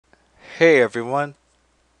Hey everyone,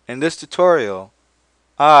 in this tutorial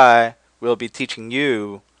I will be teaching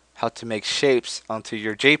you how to make shapes onto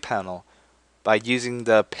your JPanel by using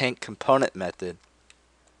the PaintComponent method.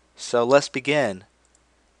 So let's begin.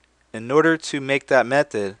 In order to make that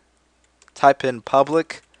method, type in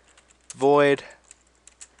public void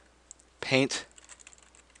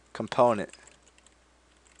PaintComponent.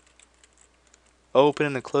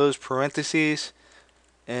 Open and close parentheses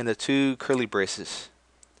and the two curly braces.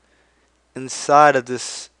 Inside of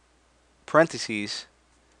this parentheses,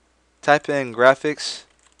 type in graphics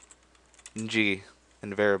G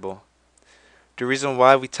in the variable. The reason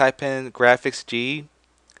why we type in graphics G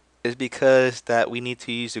is because that we need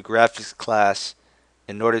to use the graphics class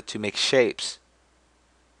in order to make shapes.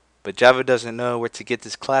 But Java doesn't know where to get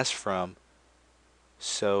this class from.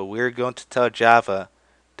 So we're going to tell Java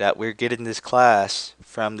that we're getting this class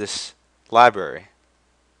from this library.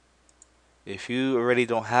 If you already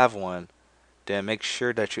don't have one, then make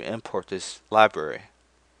sure that you import this library.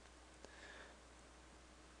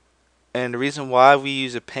 And the reason why we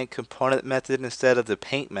use a PaintComponent method instead of the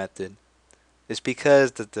paint method is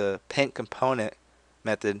because the PaintComponent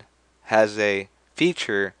method has a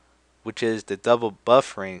feature which is the double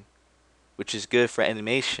buffering, which is good for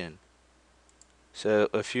animation. So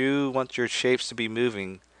if you want your shapes to be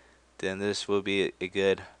moving, then this will be a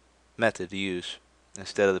good method to use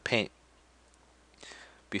instead of the paint.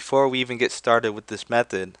 Before we even get started with this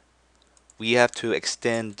method, we have to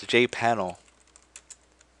extend the JPanel.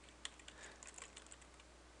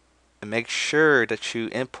 And make sure that you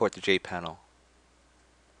import the JPanel.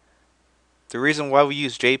 The reason why we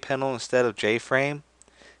use JPanel instead of JFrame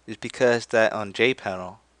is because that on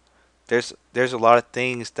JPanel there's a lot of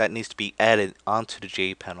things that needs to be added onto the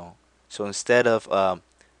JPanel. So instead of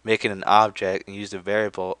making an object and use the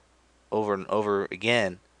variable over and over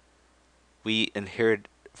again, we inherit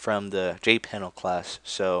from the JPanel class.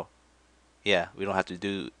 So yeah, we don't have to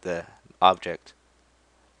do the object.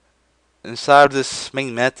 Inside of this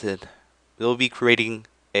main method, we'll be creating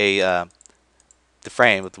the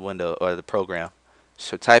frame of the window or the program.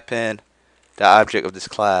 So type in the object of this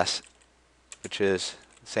class, which is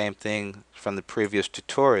the same thing from the previous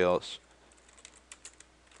tutorials.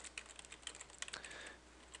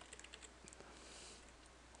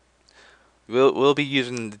 We'll be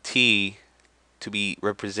using the T to be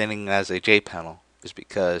representing as a JPanel, is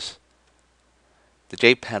because the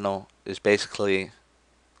JPanel is basically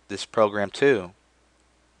this program too.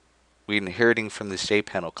 We're inheriting from this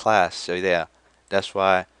JPanel class, so yeah, that's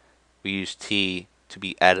why we use T to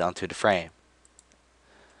be added onto the frame.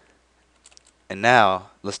 And now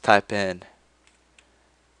let's type in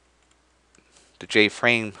the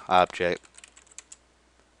JFrame object,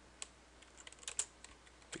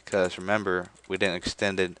 because remember we didn't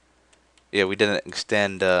extend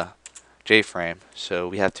JFrame, so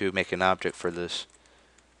we have to make an object for this.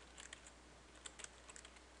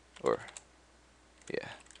 Or yeah.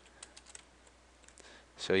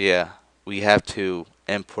 So yeah, we have to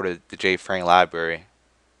import the JFrame library.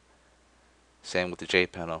 Same with the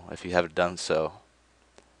JPanel if you haven't done so.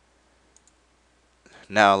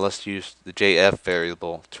 Now let's use the JF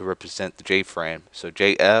variable to represent the JFrame. So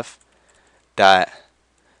JF dot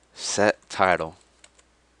set title.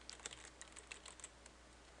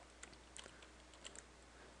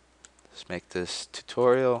 Let's make this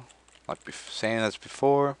tutorial like saying as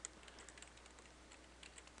before.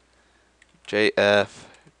 JF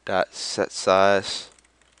dot set size,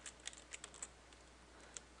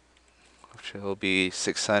 which will be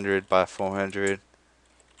 600 by 400.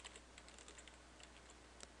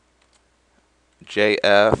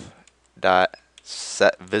 JF dot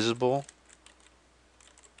set visible,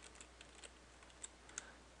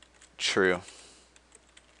 true.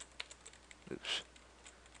 Oops.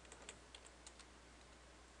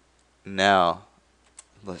 Now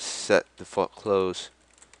let's set default close,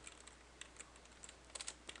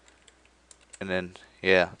 and then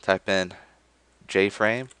yeah, type in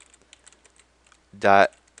JFrame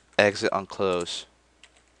dot exit on close.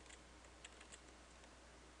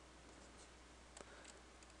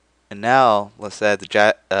 And now let's add the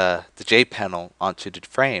JPanel onto the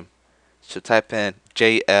frame. So type in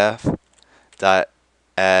JF dot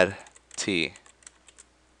add T.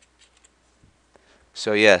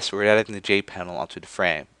 So yes, we're adding the JPanel onto the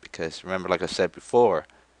frame because remember, like I said before,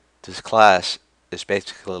 this class is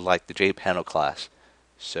basically like the JPanel class.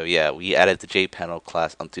 So yeah, we added the JPanel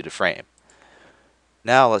class onto the frame.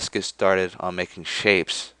 Now let's get started on making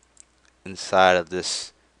shapes inside of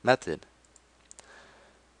this method.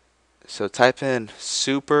 So type in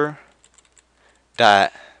super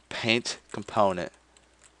dot paint component.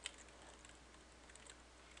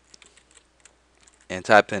 and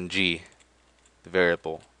type in G, the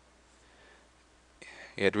variable.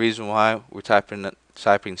 Yeah, the reason why we're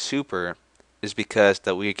typing super is because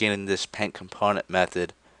that we're getting this PaintComponent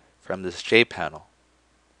method from this JPanel.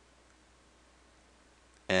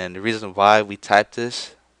 And the reason why we type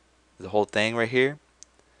this, the whole thing right here,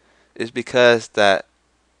 is because that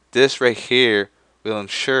this right here will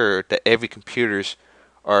ensure that every computers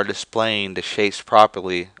are displaying the shapes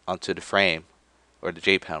properly onto the frame or the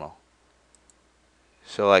JPanel.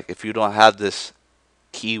 So like if you don't have this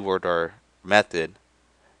keyword or method,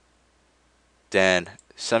 then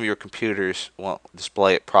some of your computers won't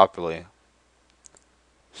display it properly.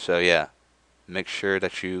 So yeah, make sure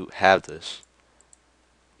that you have this.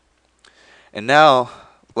 And now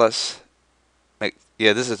let's make,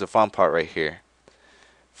 yeah, this is the fun part right here.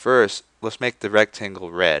 First, let's make the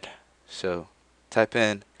rectangle red. So type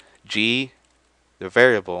in G, the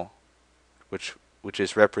variable, which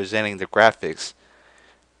is representing the graphics,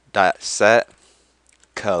 dot set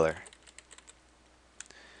color.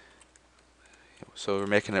 So we're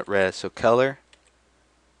making it red. So color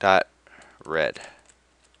dot red.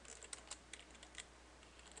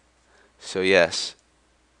 So yes,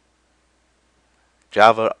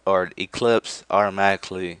 Java or Eclipse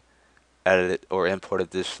automatically added or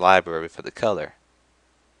imported this library for the color.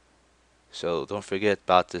 So don't forget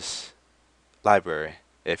about this library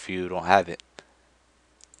if you don't have it.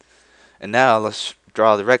 And now let's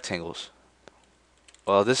draw the rectangles.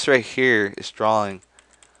 Well, this right here is drawing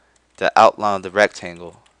the outline of the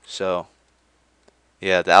rectangle. So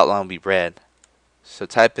yeah, the outline will be red. So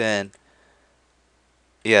type in,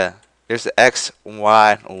 yeah, there's the X,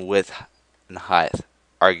 Y, width, and height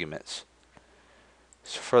arguments.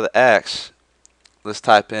 So for the X, let's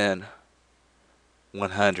type in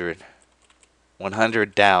 100.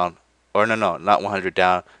 100 down. Or no, not 100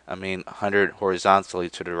 down. I mean 100 horizontally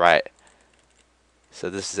to the right. So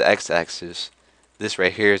this is the X-axis. This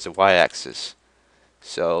right here is the Y-axis.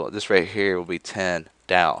 So this right here will be 10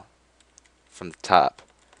 down from the top.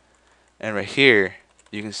 And right here,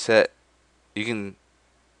 you can set, you can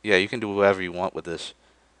do whatever you want with this.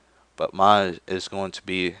 But mine is going to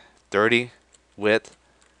be 30 width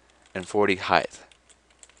and 40 height.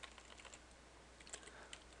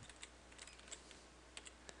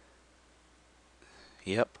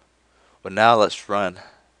 Yep. Well, now let's run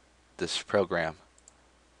this program.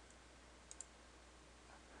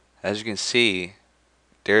 As you can see,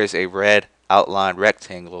 there is a red outlined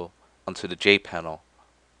rectangle onto the JPanel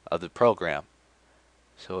of the program.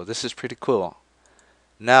 So this is pretty cool.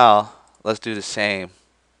 Now let's do the same,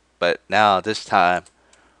 but now this time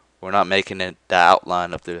we're not making it the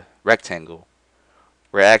outline of the rectangle.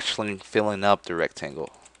 We're actually filling up the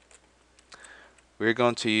rectangle. We're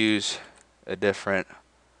going to use a different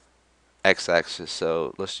x-axis,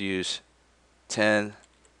 so let's use 10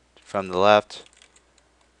 from the left.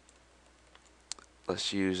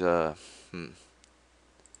 Let's use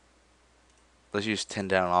let's use 10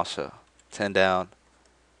 down also. 10 down,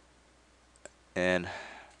 and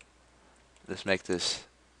let's make this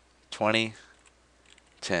 20,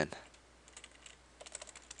 10.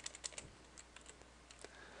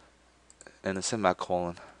 And a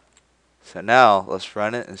semicolon. So now let's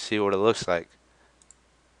run it and see what it looks like.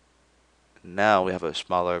 Now we have a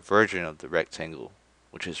smaller version of the rectangle,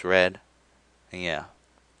 which is red. And yeah.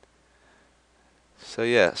 So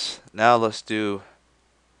yes, now let's do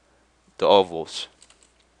the ovals.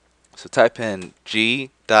 So type in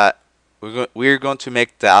G dot, we're going to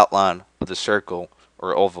make the outline of the circle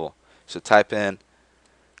or oval. So type in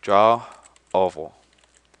draw oval.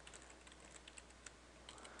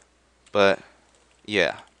 But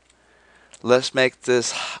yeah, let's make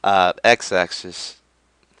this x-axis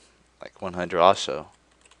like 100 also,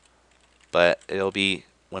 but it'll be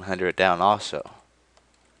 100 down also.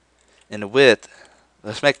 And the width,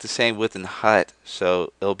 let's make the same width and height,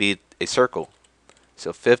 so it'll be a circle.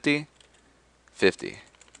 So 50, 50,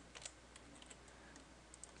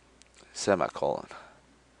 semicolon.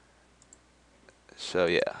 So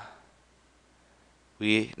yeah,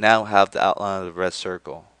 we now have the outline of the red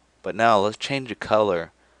circle. But now let's change the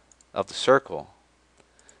color of the circle.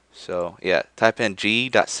 So yeah, type in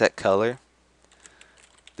g.setColor.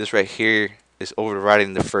 This right here is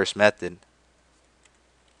overriding the first method.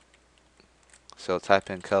 So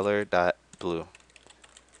type in color.blue.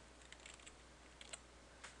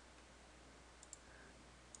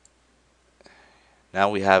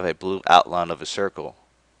 Now we have a blue outline of a circle.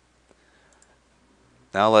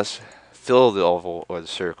 Now let's fill the oval or the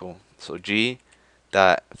circle. So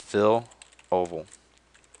g.fill oval.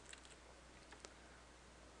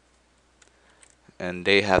 And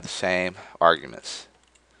they have the same arguments.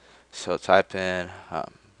 So type in,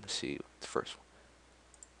 let's see, the first one.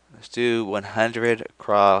 Let's do 100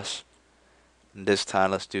 across. And this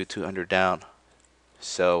time let's do 200 down,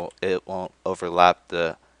 so it won't overlap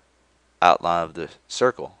the outline of the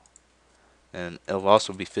circle. And it will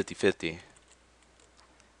also be 50-50.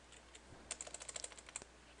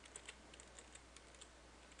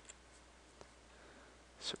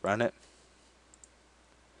 So run it.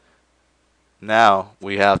 Now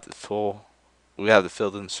we have the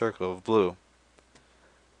filled in circle of blue.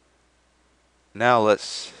 Now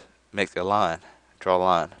let's make a line, draw a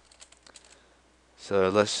line. So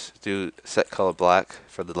let's do set color black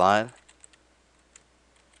for the line.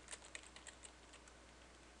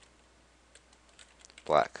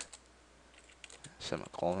 Black.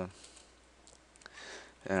 Semicolon.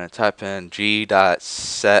 And I type in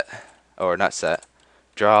g.set, or not set,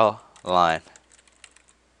 draw line.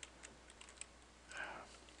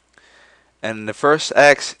 And the first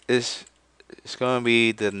x is going to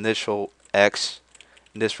be the initial x.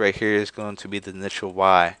 And this right here is going to be the initial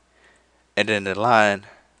y. And then the line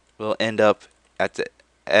will end up at the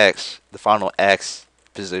x, the final x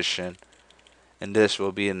position. And this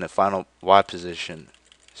will be in the final y position.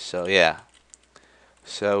 So yeah.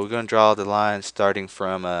 So we're going to draw the line starting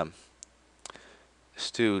from,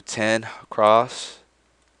 let's do 10 across.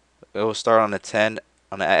 It will start on the 10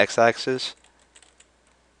 on the x-axis.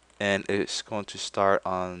 And it's going to start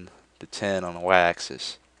on the 10 on the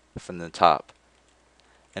y-axis from the top.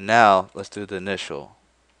 And now let's do the initial.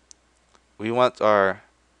 We want our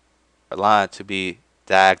line to be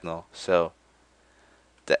diagonal, so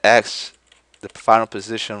the final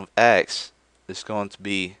position of x is going to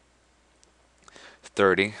be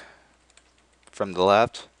 30 from the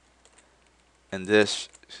left, and this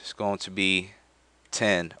is going to be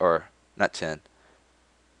 10, or not 10.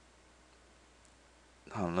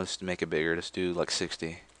 Let's make it bigger. Let's do like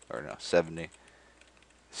 60, or no, 70.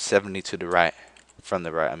 70 to the right, from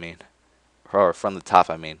the right, I mean, or from the top,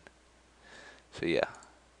 I mean. So yeah.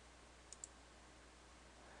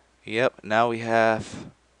 Yep, now we have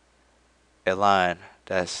a line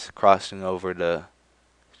that's crossing over the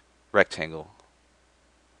rectangle.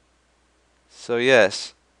 So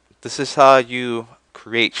yes, this is how you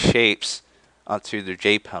create shapes onto the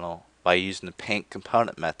JPanel by using the paint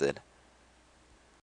component method.